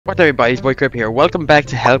What's up everybody, it's Boy Crip here. Welcome back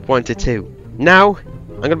to Help Wanted 2. Now, I'm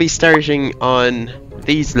going to be starting on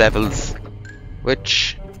these levels.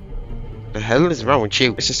 Which... the hell is wrong with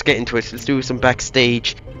you? Let's just get into it. Let's do some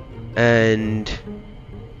backstage. And...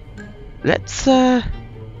 let's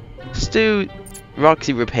do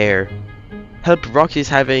Roxy repair. Help, Roxy's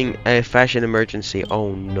having a fashion emergency.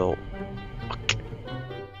 Oh no. Fuck.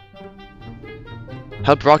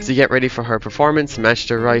 Help Roxy get ready for her performance. Match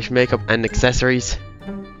the right makeup and accessories.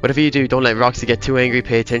 Whatever you do, don't let Roxy get too angry,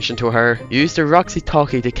 pay attention to her. Use the Roxy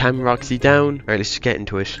talkie to calm Roxy down. Alright, let's just get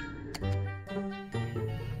into it.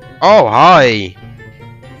 Oh, hi!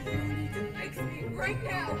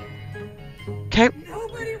 Okay.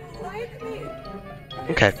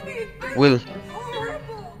 Okay. We'll...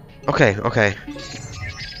 Okay.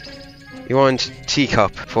 You want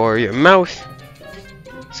teacup for your mouth?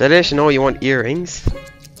 Is that it? No, you want earrings?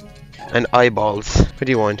 And eyeballs. What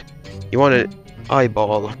do you want? You want an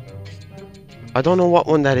eyeball. I don't know what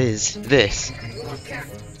one that is. This.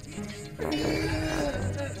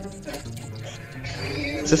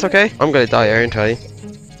 Is this okay? I'm gonna die, aren't I?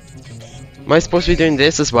 Am I supposed to be doing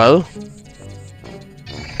this as well?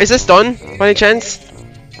 Is this done, by any chance?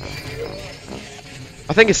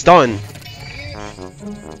 I think it's done.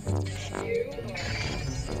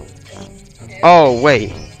 Oh,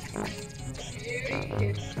 wait.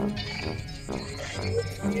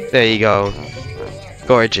 There you go.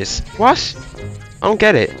 Gorgeous. What? I don't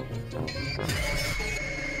get it.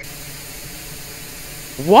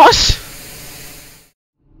 What?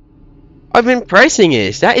 I've been pressing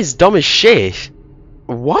it. That is dumb as shit.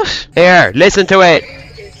 What? Here, listen to it.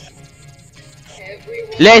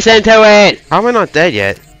 Listen to it. How am I not dead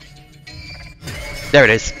yet? There it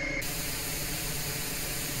is.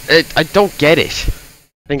 I don't get it.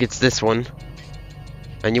 I think it's this one.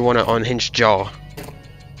 And you want an unhinged jaw.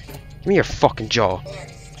 Give me your fucking jaw.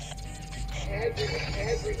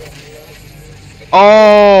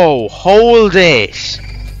 Oh, hold it.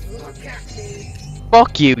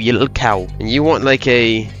 Fuck you, you little cow. And you want like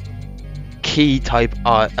a key type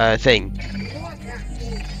thing.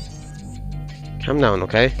 Calm down,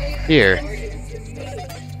 okay? Here.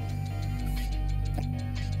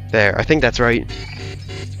 There, I think that's right.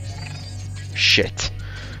 Shit.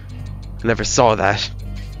 I never saw that.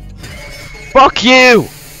 Fuck you!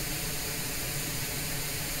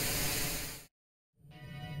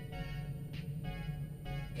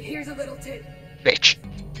 Here's a little tip. Bitch.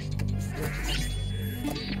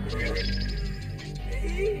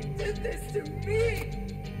 He did this to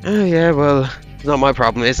me. Oh yeah, well, it's not my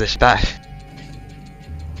problem, is it? That.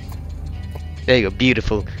 There you go,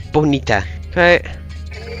 beautiful. Bonita. Okay.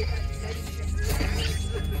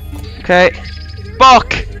 Okay.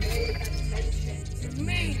 Fuck!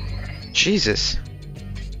 Jesus.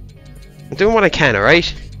 I'm doing what I can,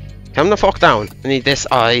 alright? Calm the fuck down. I need this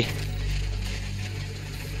eye.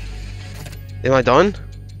 Am I done?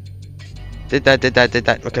 Did that.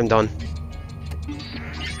 Okay, I'm done.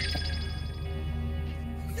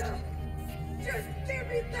 Just give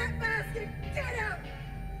me that mask and get out.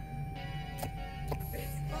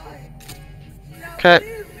 It's fine. Now Okay.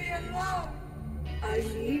 leave me alone. I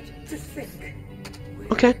need to think.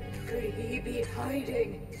 Okay. Where could he be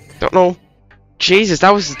hiding? Don't know. Jesus,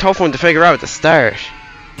 that was a tough one to figure out at the start.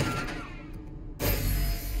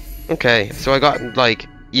 Okay, so I got like,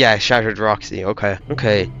 yeah, Shattered Roxy. Okay.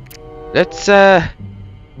 Let's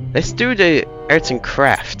do the arts and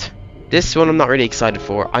craft. This one I'm not really excited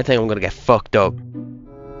for. I think I'm gonna get fucked up.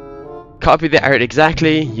 Copy the art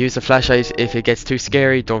exactly. Use the flashlight if it gets too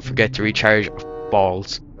scary. Don't forget to recharge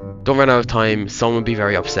balls. Don't run out of time. Someone will be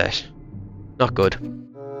very upset. Not good.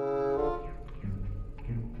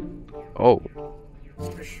 Oh.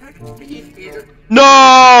 I shouldn't be here.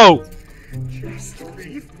 No! Just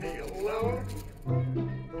leave me alone.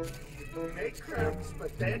 You make cramps,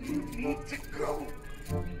 but then you need to go.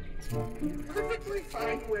 Perfectly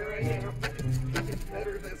fine where I am. It's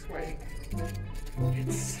better this way.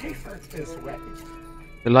 It's safer this way.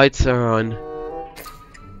 The lights are on.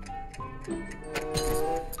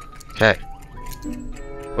 Okay.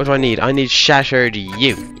 What do I need? I need shattered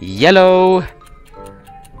you. Yellow.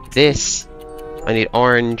 This. I need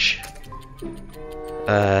orange.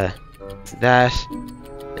 That.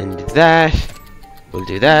 And that. We'll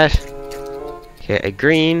do that. Okay, a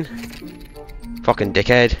green. Fucking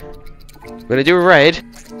dickhead. I'm gonna do a red.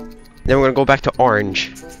 Then we're gonna go back to orange.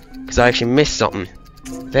 Because I actually missed something.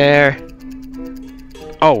 There.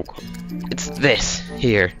 Oh. It's this.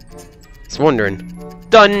 Here. It's wondering.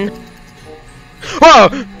 Done! Whoa!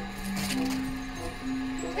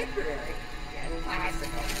 Temporary.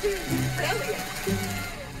 Impossible. Brilliant.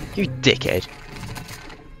 You dickhead.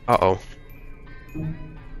 Uh-oh.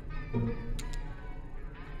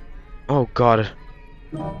 Oh god.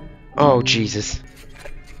 Oh Jesus.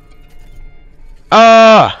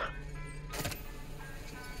 Ah!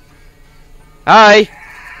 Hi!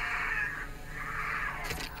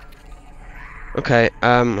 Okay,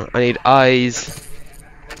 I need eyes.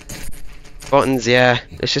 Buttons, yeah.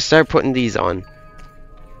 Let's just start putting these on.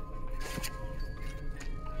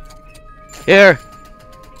 Here!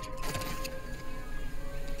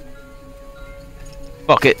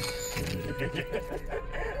 Fuck it.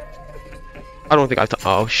 I don't think I've done.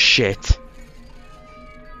 Oh shit.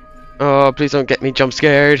 Oh, please don't get me jump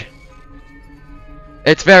scared.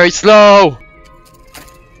 It's very slow!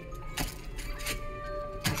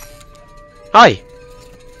 Hi!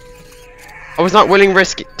 I was not willing to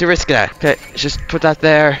risk that. Okay, just put that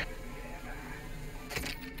there.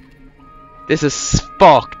 This is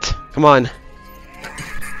fucked. Come on.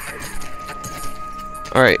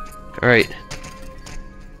 Alright, alright.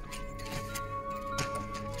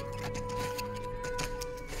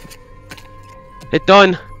 Hit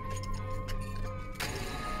done.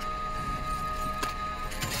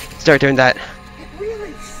 Start doing that. It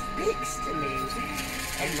really speaks to me.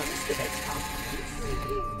 And most of it's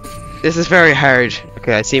compliments. This is very hard.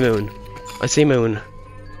 Okay, I see moon. I see moon.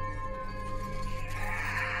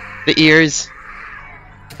 The ears.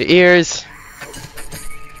 The ears.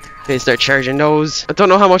 Okay, start charging those. I don't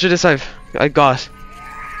know how much of this I got.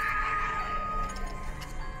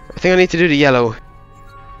 I think I need to do the yellow.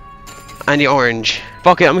 And the orange.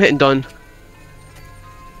 Fuck it, I'm hitting done.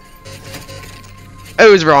 It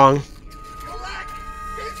was wrong.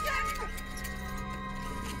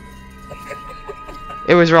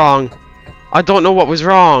 It was wrong. I don't know what was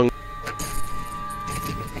wrong.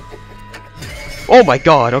 Oh my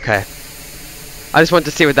god, okay. I just wanted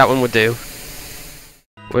to see what that one would do.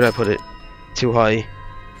 Where did I put it? Too high.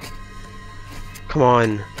 Come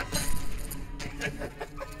on.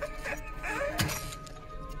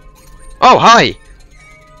 Oh, hi!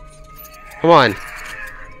 Come on.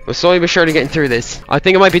 We're slowly but surely getting through this. I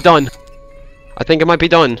think it might be done. I think it might be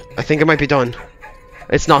done. I think it might be done.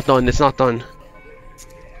 It's not done. It's not done.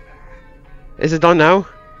 Is it done now?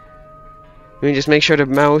 Let me just make sure the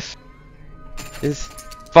mouth is...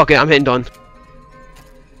 Fuck it, I'm hitting done.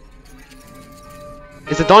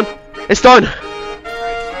 Is it done? It's done!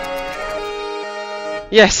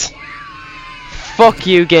 Yes! Fuck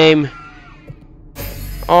you, game.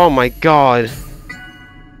 Oh my god.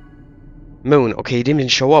 Moon. Okay, he didn't even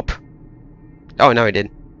show up. Oh, no, he did.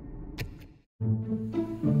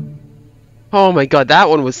 Oh my god, that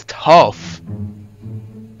one was tough.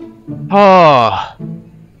 Oh.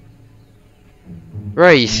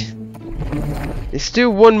 Right. Let's do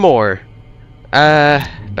one more.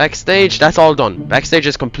 Backstage, that's all done. Backstage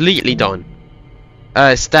is completely done.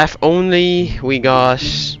 Staff only, we got...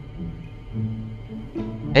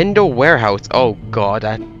 Endo Warehouse. Oh god,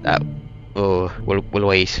 that oh, we'll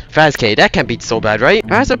wait. Fazk, that can't be so bad, right?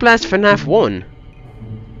 Blast FNAF 1.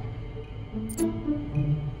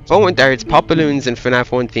 Foam and darts, pop balloons, and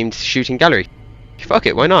FNAF 1 themed shooting gallery. Fuck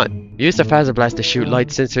it, why not? Use the Blast to shoot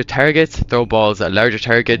light sensor targets, throw balls at larger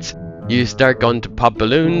targets, use dart gun to pop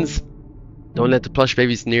balloons. Don't let the plush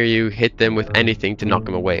babies near you hit them with anything to knock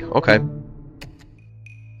them away. Okay.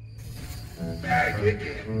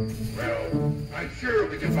 Well, I'm sure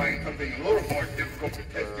we can find something a little more difficult to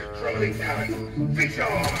test your troubling talent. Fish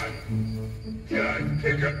on! Just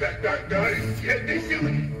pick up that dark gun and get to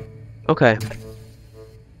shooting. Okay.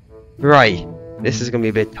 Right. This is gonna be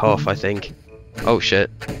a bit tough, I think. Oh shit.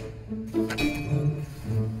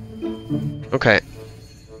 Okay.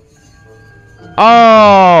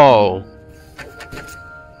 Oh!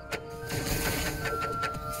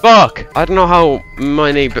 Fuck! I don't know how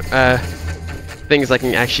many things I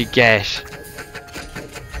can actually get.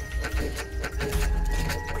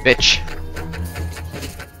 Bitch.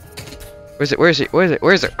 Where's it? Where is it? Where is it?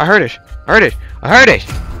 Where is it? I heard it! I heard it! I heard it!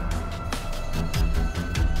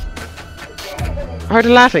 I heard it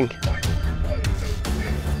laughing.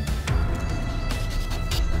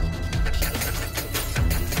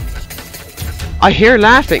 I hear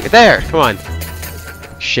laughing. There! Come on.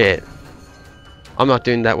 Shit. I'm not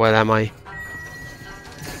doing that well, am I?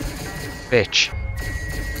 Bitch.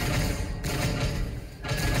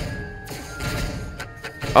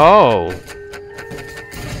 Oh.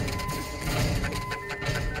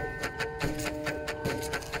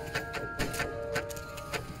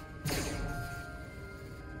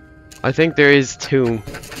 I think there is too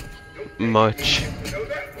much.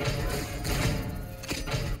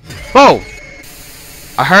 Oh!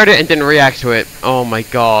 I heard it and didn't react to it. Oh my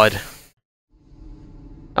god.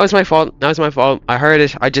 That was my fault. That was my fault. I heard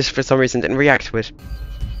it. I just, for some reason, didn't react to it.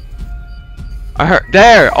 I heard...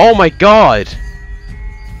 There! Oh my god!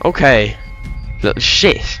 Okay. Little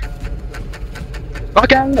shit.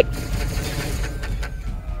 Okay!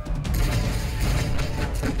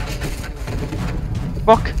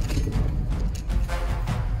 Fuck.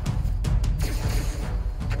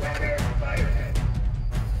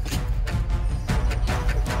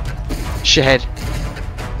 Shithead.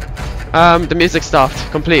 The music stopped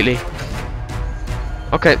completely.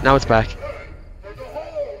 Okay, now it's back. For the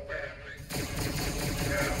whole family.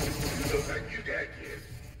 Now, you look like you got kids.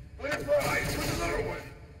 Win a prize with another one.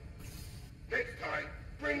 Next time,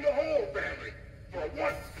 bring the whole family. For a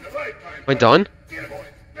once in a lifetime. Am I done? Get him on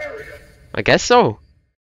it. Bury it. I guess so.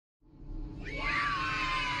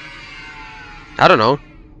 I don't know.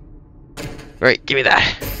 Right, give me that.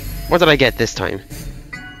 What did I get this time?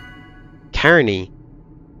 Carney.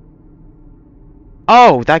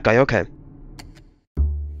 Oh, that guy, okay.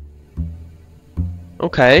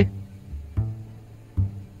 Okay.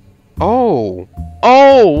 Oh.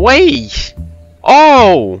 Oh, wait!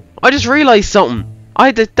 Oh! I just realized something. I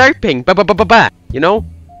had the dart ping. Ba-ba-ba-ba-ba. You know?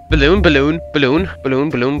 Balloon, balloon, balloon, balloon,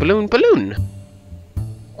 balloon, balloon, balloon.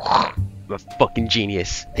 I'm a fucking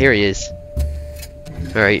genius. Here he is.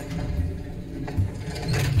 Alright.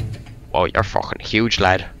 Oh, you're fucking huge,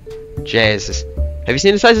 lad. Jesus. Have you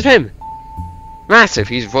seen the size of him? Massive.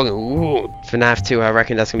 He's fucking... Ooh. FNAF 2, I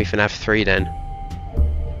reckon that's gonna be FNAF 3 then.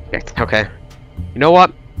 Okay. You know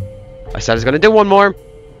what? I said I was gonna do one more,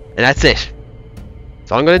 and that's it.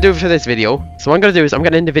 That's all I'm gonna do for this video. So what I'm gonna do is I'm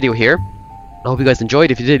gonna end the video here. I hope you guys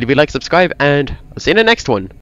enjoyed. If you did, leave a like, subscribe, and I'll see you in the next one.